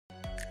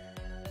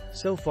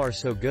So far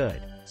so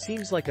good.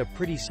 Seems like a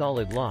pretty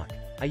solid lock.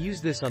 I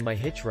use this on my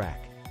hitch rack.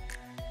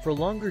 For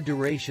longer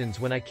durations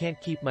when I can't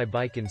keep my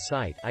bike in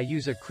sight, I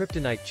use a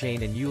Kryptonite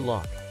chain and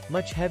U-lock.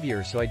 Much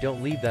heavier so I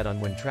don't leave that on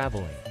when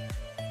traveling.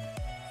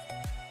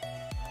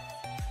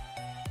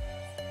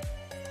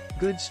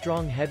 Good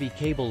strong heavy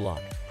cable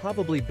lock,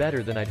 probably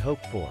better than I'd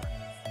hoped for.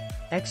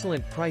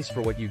 Excellent price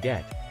for what you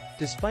get.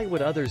 Despite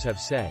what others have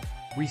said,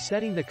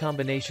 resetting the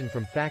combination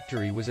from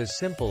factory was as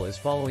simple as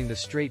following the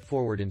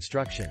straightforward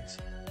instructions.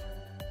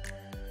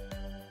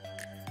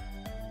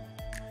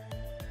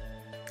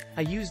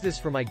 I use this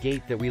for my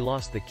gate that we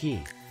lost the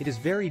key. It is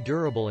very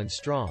durable and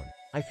strong.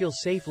 I feel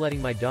safe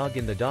letting my dog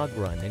in the dog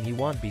run and he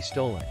won't be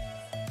stolen.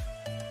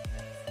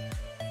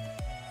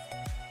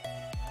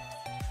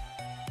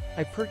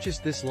 I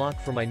purchased this lock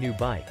for my new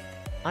bike.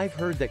 I've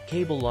heard that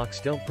cable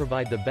locks don't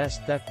provide the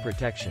best theft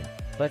protection,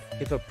 but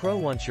if a pro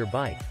wants your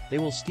bike, they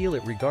will steal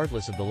it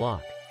regardless of the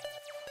lock.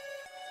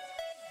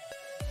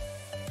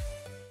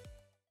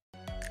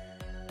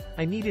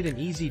 I needed an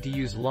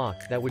easy-to-use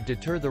lock that would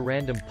deter the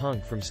random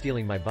punk from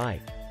stealing my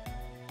bike.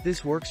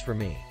 This works for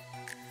me.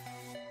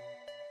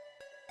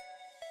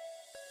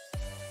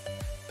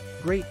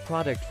 Great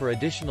product for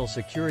additional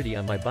security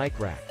on my bike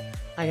rack.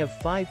 I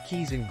have 5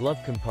 keys in glove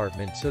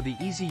compartment, so the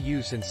easy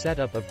use and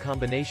setup of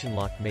combination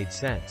lock made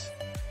sense.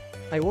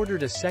 I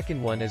ordered a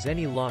second one as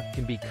any lock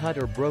can be cut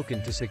or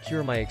broken to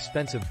secure my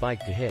expensive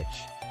bike to hitch.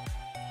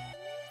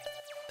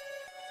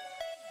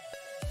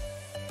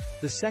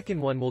 The second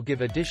one will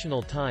give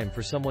additional time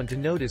for someone to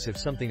notice if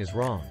something is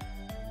wrong.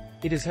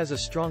 It has a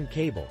strong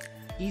cable,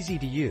 easy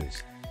to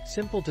use,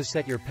 simple to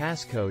set your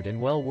passcode and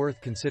well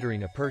worth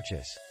considering a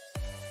purchase.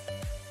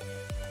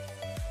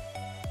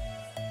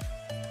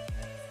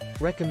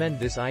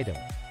 Recommend this item.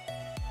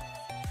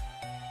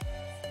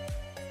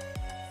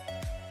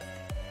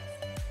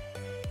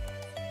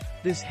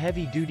 This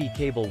heavy-duty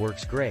cable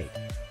works great.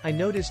 I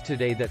noticed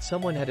today that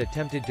someone had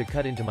attempted to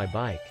cut into my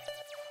bike.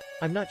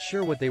 I'm not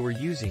sure what they were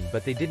using,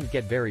 but they didn't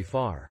get very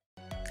far.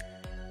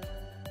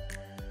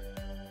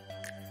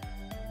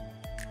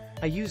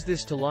 I use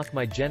this to lock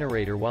my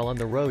generator while on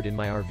the road in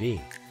my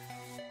RV.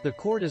 The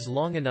cord is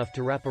long enough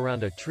to wrap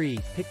around a tree,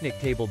 picnic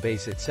table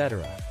base,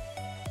 etc.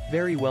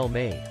 Very well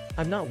made.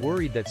 I'm not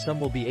worried that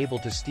some will be able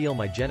to steal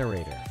my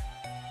generator.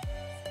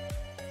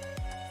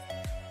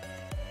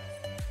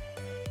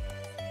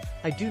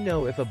 I do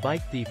know if a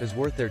bike thief is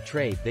worth their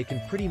trade, they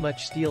can pretty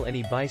much steal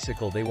any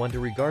bicycle they want to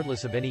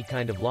regardless of any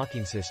kind of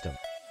locking system.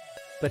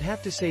 But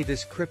have to say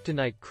this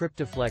Kryptonite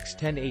Kryptoflex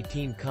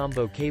 1018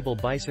 combo cable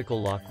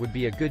bicycle lock would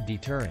be a good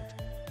deterrent.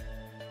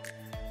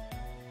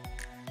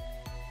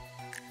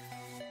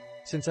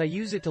 Since I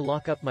use it to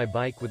lock up my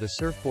bike with a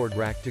surfboard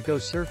rack to go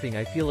surfing,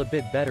 I feel a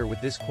bit better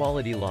with this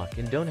quality lock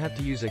and don't have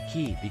to use a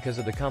key because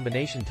of the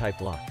combination type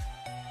lock.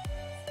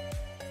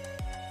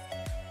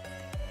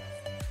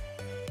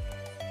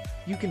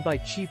 You can buy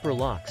cheaper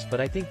locks,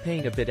 but I think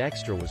paying a bit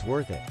extra was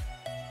worth it.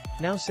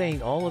 Now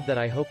saying all of that,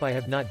 I hope I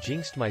have not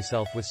jinxed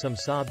myself with some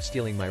sob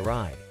stealing my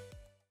ride.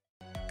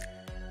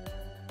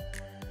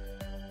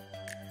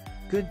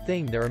 Good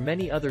thing there are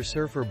many other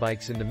surfer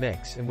bikes in the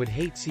mix and would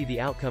hate see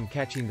the outcome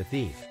catching the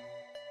thief.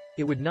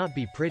 It would not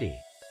be pretty.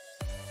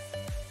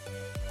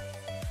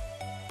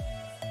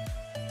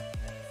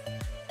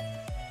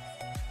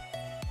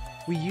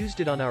 We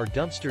used it on our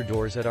dumpster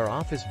doors at our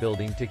office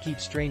building to keep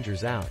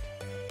strangers out.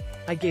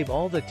 I gave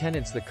all the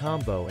tenants the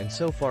combo and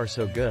so far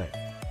so good.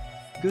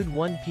 Good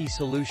one-piece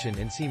solution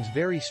and seems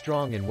very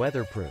strong and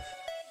weatherproof.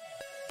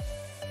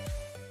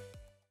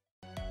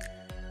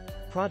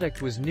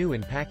 Product was new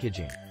in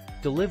packaging.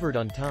 Delivered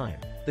on time.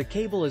 The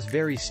cable is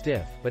very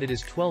stiff, but it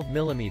is 12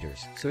 mm,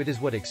 so it is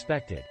what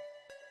expected.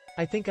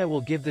 I think I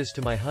will give this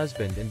to my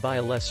husband and buy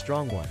a less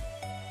strong one.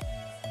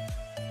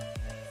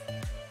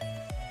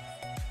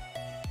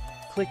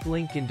 Click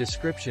link in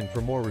description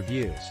for more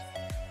reviews.